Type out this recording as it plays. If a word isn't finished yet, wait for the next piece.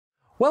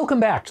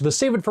Welcome back to the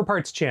Save It for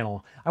Parts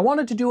channel. I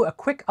wanted to do a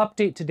quick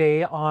update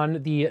today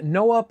on the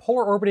NOAA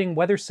polar orbiting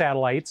weather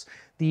satellites,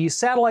 the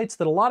satellites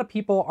that a lot of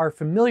people are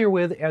familiar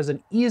with as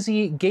an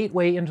easy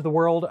gateway into the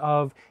world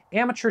of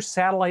amateur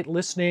satellite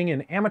listening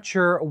and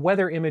amateur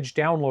weather image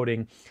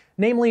downloading,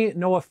 namely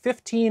NOAA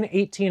 15,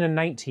 18, and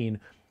 19.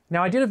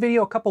 Now, I did a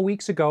video a couple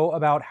weeks ago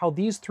about how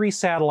these three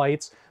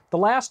satellites, the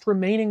last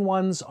remaining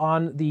ones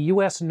on the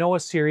US NOAA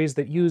series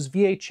that use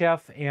VHF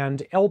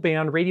and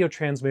L-band radio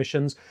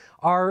transmissions,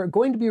 are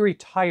going to be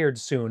retired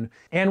soon.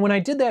 And when I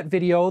did that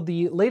video,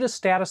 the latest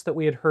status that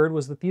we had heard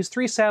was that these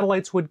three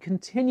satellites would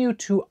continue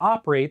to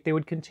operate. They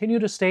would continue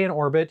to stay in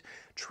orbit,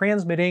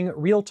 transmitting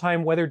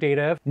real-time weather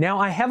data. Now,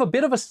 I have a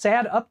bit of a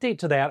sad update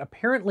to that.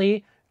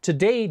 Apparently,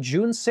 today,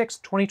 June 6,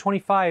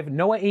 2025,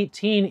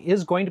 NOAA-18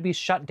 is going to be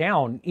shut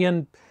down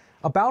in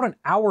about an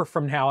hour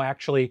from now,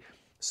 actually.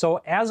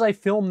 So as I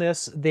film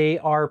this, they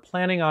are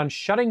planning on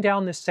shutting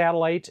down this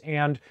satellite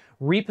and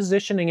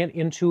repositioning it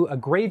into a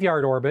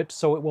graveyard orbit,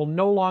 so it will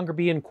no longer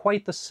be in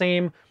quite the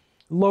same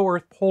low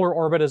Earth polar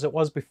orbit as it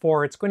was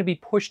before. It's going to be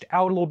pushed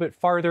out a little bit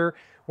farther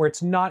where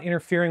it's not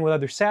interfering with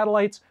other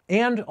satellites,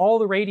 and all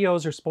the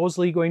radios are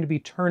supposedly going to be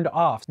turned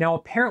off. Now,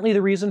 apparently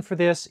the reason for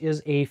this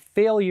is a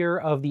failure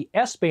of the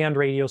S-band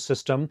radio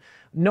system.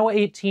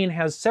 NOAA-18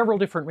 has several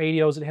different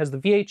radios. It has the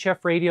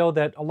VHF radio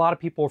that a lot of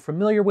people are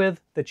familiar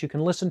with, that you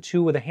can listen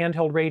to with a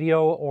handheld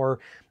radio or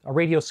a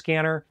radio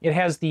scanner. It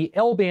has the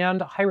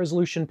L-band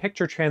high-resolution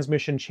picture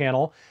transmission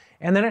channel,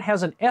 and then it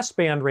has an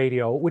S-band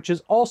radio, which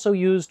is also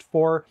used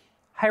for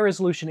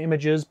high-resolution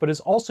images, but is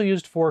also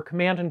used for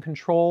command and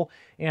control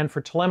and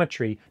for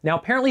telemetry. Now,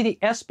 apparently the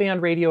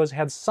S-band radio has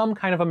had some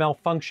kind of a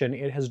malfunction.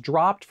 It has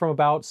dropped from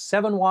about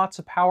 7 watts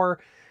of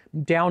power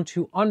down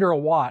to under a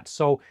watt.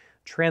 So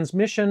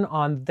transmission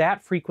on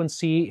that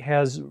frequency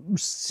has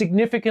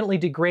significantly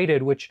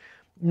degraded, which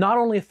not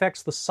only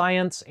affects the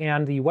science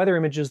and the weather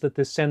images that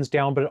this sends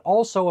down, but it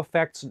also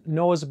affects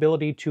NOAA's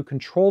ability to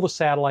control the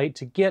satellite,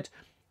 to get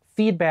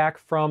feedback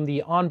from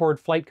the onboard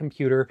flight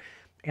computer.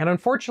 And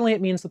unfortunately,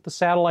 it means that the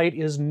satellite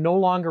is no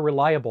longer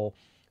reliable.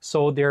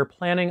 So they're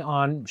planning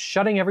on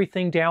shutting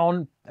everything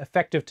down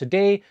effective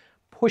today,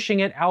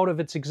 pushing it out of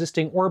its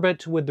existing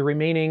orbit with the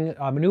remaining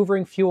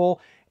maneuvering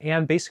fuel,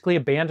 and basically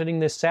abandoning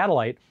this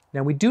satellite.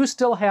 Now, we do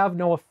still have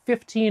NOAA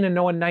 15 and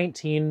NOAA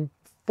 19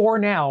 for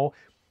now.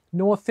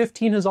 NOAA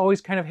 15 has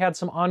always kind of had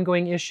some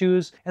ongoing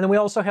issues. And then we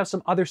also have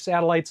some other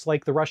satellites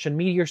like the Russian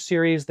Meteor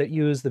series that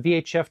use the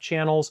VHF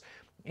channels.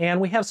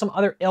 And we have some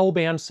other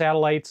L-band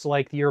satellites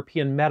like the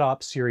European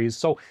MEDOP series.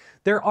 So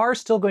there are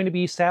still going to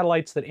be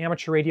satellites that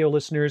amateur radio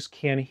listeners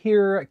can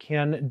hear,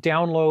 can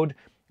download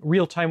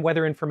real-time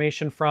weather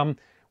information from.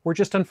 We're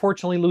just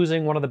unfortunately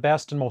losing one of the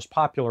best and most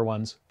popular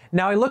ones.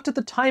 Now, I looked at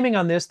the timing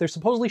on this. They're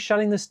supposedly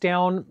shutting this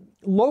down.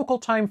 Local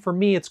time for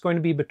me, it's going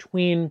to be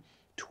between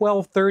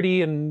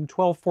 12:30 and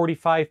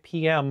 12:45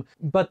 p.m.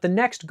 But the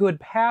next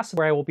good pass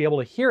where I will be able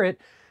to hear it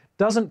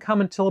doesn't come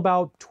until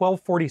about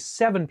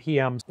 12:47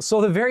 p.m.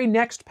 So the very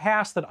next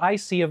pass that I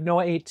see of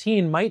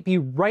NOAA-18 might be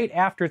right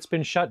after it's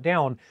been shut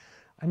down.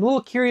 I'm a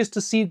little curious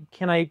to see,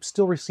 can I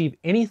still receive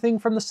anything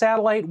from the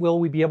satellite? Will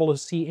we be able to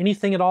see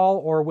anything at all,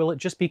 or will it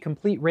just be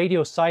complete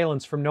radio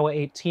silence from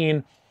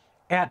NOAA-18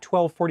 at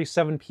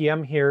 12:47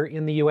 p.m. here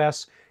in the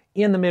US,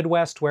 in the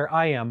Midwest where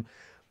I am?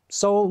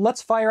 So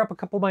let's fire up a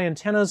couple of my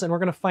antennas and we're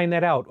going to find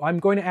that out. I'm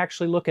going to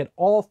actually look at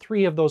all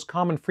three of those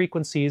common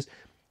frequencies.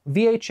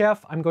 VHF,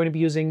 I'm going to be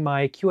using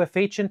my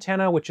QFH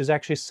antenna, which is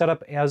actually set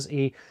up as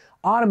a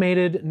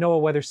automated NOAA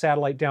weather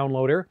satellite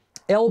downloader.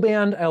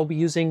 L-band, I'll be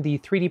using the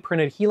 3D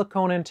printed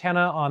Helicone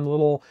antenna on the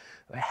little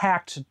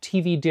hacked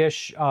TV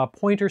dish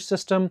pointer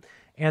system.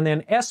 And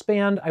then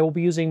S-band, I will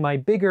be using my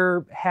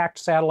bigger hacked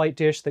satellite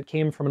dish that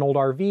came from an old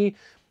RV.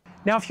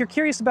 Now, if you're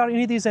curious about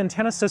any of these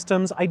antenna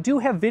systems, I do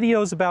have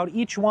videos about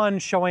each one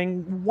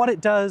showing what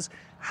it does,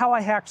 how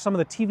I hacked some of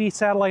the TV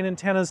satellite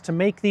antennas to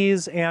make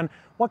these, and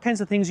what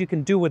kinds of things you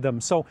can do with them.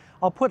 So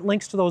I'll put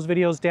links to those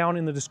videos down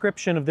in the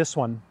description of this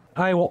one.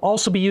 I will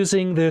also be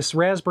using this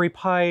Raspberry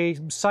Pi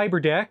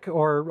CyberDeck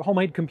or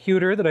homemade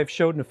computer that I've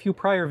showed in a few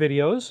prior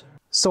videos.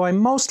 So I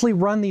mostly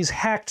run these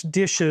hacked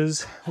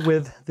dishes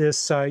with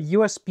this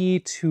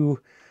USB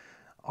to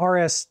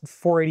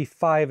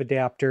RS-485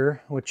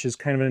 adapter, which is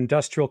kind of an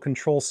industrial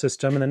control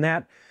system, and then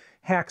that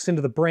hacks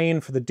into the brain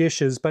for the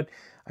dishes. But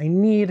I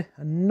need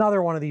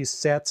another one of these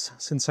sets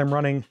since I'm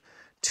running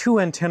two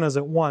antennas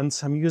at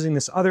once. I'm using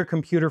this other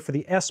computer for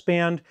the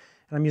S-band,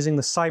 and I'm using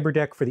the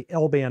CyberDeck for the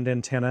L-band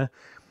antenna.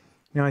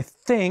 Now, I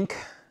think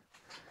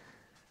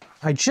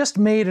I just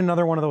made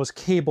another one of those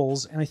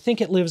cables, and I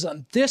think it lives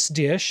on this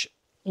dish,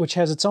 which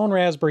has its own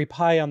Raspberry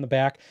Pi on the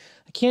back.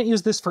 I can't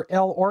use this for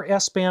L or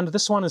S-band.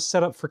 This one is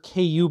set up for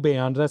KU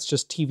band. That's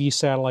just TV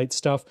satellite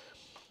stuff.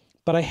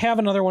 But I have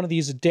another one of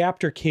these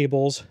adapter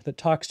cables that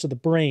talks to the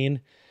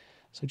brain.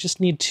 So I just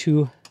need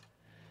to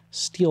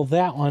steal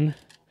that one.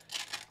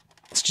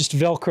 It's just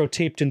Velcro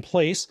taped in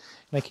place.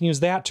 And I can use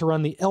that to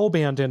run the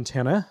L-band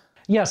antenna.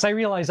 Yes, I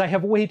realize I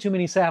have way too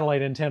many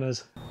satellite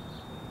antennas.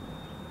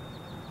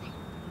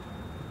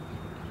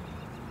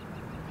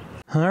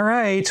 All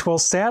right, well,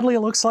 sadly,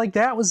 it looks like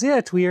that was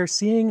it. We are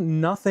seeing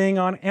nothing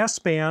on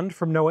S-band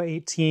from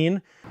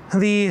NOAA-18.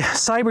 The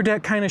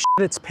cyberdeck kind of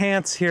shit its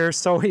pants here,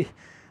 so we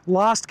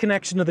lost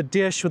connection to the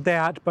dish with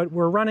that, but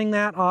we're running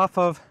that off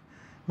of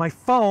my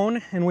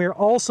phone, and we're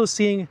also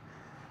seeing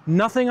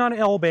nothing on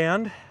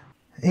L-band.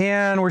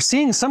 And we're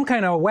seeing some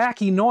kind of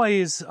wacky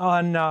noise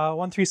on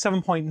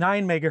 137.9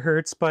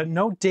 megahertz, but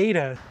no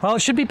data. Well,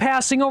 it should be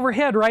passing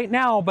overhead right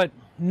now, but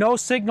no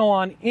signal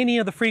on any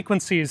of the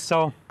frequencies,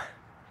 so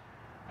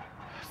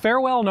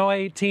farewell,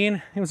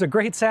 NOAA-18. It was a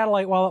great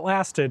satellite while it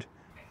lasted.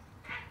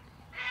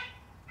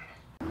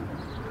 All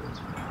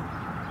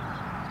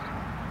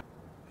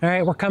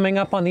right, we're coming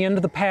up on the end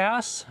of the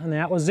pass, and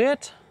that was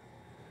it.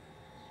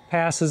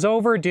 Pass is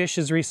over, dish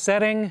is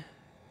resetting.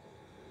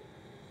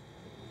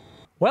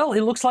 Well,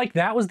 it looks like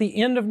that was the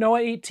end of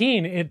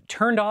NOAA-18. It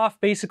turned off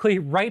basically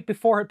right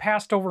before it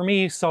passed over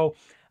me, so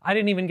I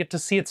didn't even get to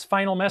see its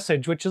final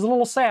message, which is a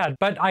little sad,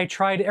 but I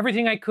tried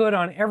everything I could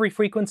on every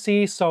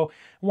frequency, so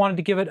I wanted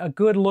to give it a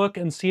good look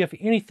and see if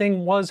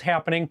anything was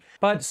happening.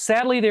 But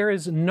sadly, there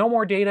is no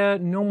more data,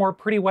 no more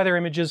pretty weather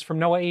images from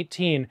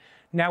NOAA-18.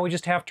 Now we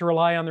just have to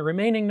rely on the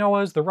remaining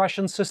NOAAs, the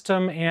Russian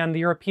system, and the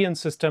European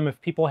system if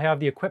people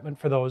have the equipment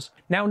for those.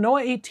 Now,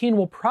 NOAA-18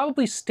 will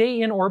probably stay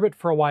in orbit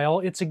for a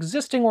while. Its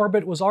existing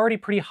orbit was already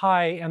pretty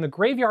high, and the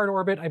graveyard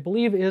orbit, I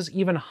believe, is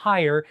even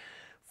higher.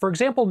 For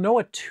example,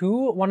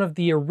 NOAA-2, one of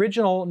the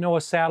original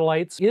NOAA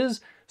satellites, is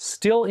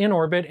still in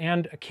orbit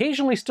and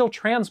occasionally still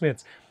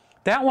transmits.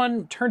 That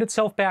one turned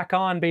itself back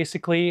on,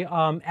 basically,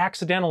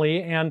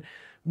 accidentally, and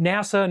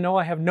NASA and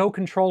NOAA have no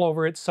control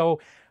over it, so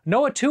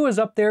NOAA-2 is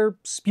up there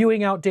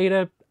spewing out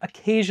data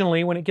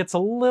occasionally when it gets a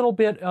little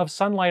bit of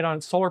sunlight on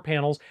its solar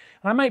panels,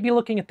 and I might be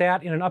looking at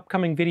that in an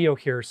upcoming video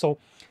here. So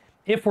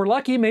if we're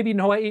lucky, maybe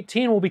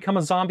NOAA-18 will become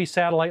a zombie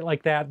satellite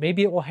like that.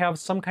 Maybe it will have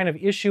some kind of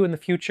issue in the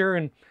future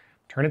and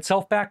turn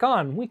itself back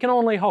on. We can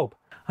only hope.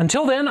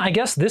 Until then, I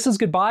guess this is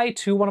goodbye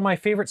to one of my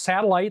favorite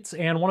satellites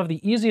and one of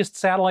the easiest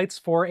satellites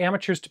for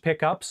amateurs to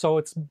pick up, so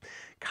it's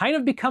kind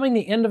of becoming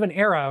the end of an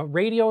era.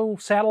 Radio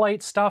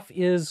satellite stuff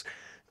is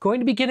going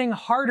to be getting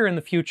harder in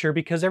the future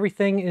because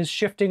everything is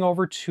shifting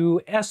over to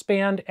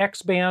S-band,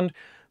 X-band,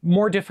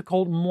 more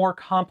difficult, more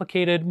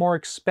complicated, more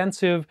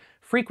expensive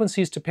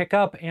frequencies to pick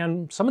up,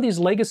 and some of these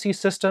legacy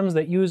systems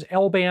that use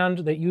L-band,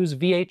 that use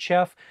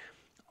VHF,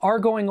 are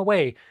going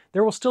away.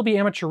 There will still be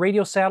amateur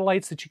radio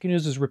satellites that you can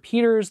use as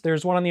repeaters.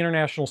 There's one on the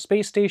International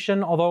Space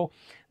Station, although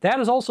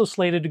that is also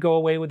slated to go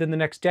away within the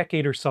next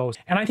decade or so.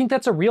 And I think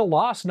that's a real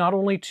loss, not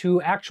only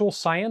to actual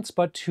science,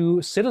 but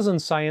to citizen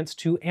science,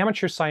 to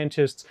amateur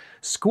scientists,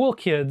 school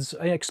kids,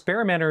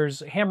 experimenters,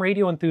 ham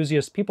radio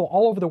enthusiasts, people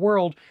all over the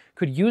world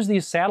could use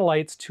these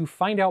satellites to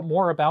find out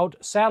more about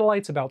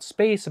satellites, about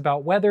space,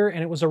 about weather,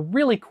 and it was a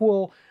really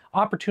cool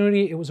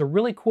opportunity. It was a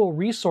really cool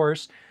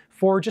resource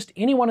for just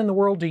anyone in the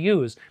world to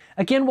use.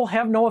 Again, we'll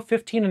have NOAA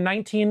 15 and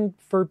 19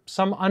 for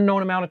some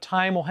unknown amount of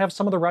time. We'll have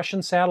some of the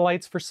Russian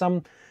satellites for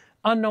some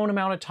unknown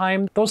amount of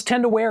time. Those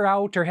tend to wear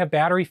out or have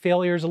battery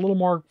failures a little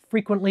more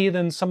frequently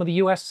than some of the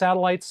US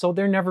satellites, so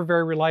they're never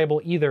very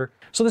reliable either.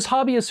 So this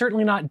hobby is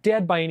certainly not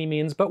dead by any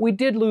means, but we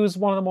did lose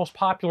one of the most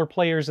popular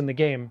players in the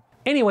game.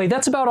 Anyway,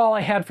 that's about all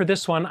I had for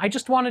this one. I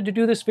just wanted to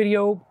do this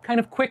video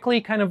kind of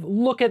quickly, kind of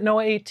look at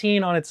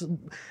NOAA-18 on its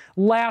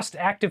last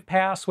active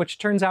pass, which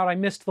turns out I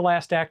missed the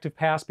last active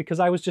pass because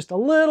I was just a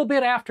little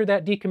bit after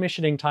that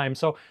decommissioning time,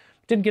 so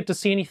didn't get to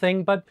see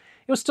anything, but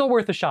it was still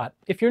worth a shot.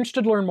 If you're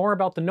interested to learn more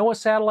about the NOAA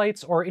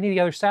satellites or any of the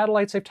other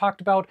satellites I've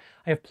talked about,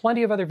 I have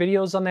plenty of other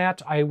videos on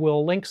that. I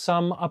will link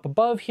some up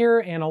above here,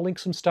 and I'll link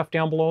some stuff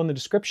down below in the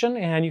description,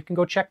 and you can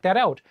go check that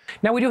out.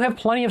 Now, we do have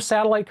plenty of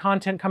satellite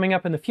content coming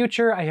up in the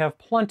future. I have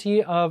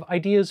plenty of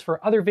ideas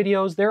for other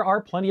videos. There are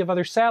plenty of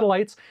other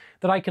satellites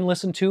that I can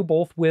listen to,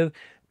 both with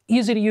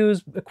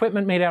easy-to-use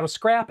equipment made out of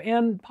scrap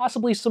and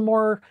possibly some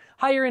more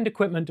higher-end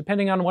equipment,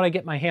 depending on what I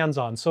get my hands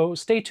on. So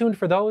stay tuned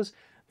for those.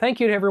 Thank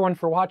you to everyone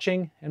for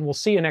watching, and we'll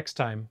see you next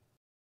time.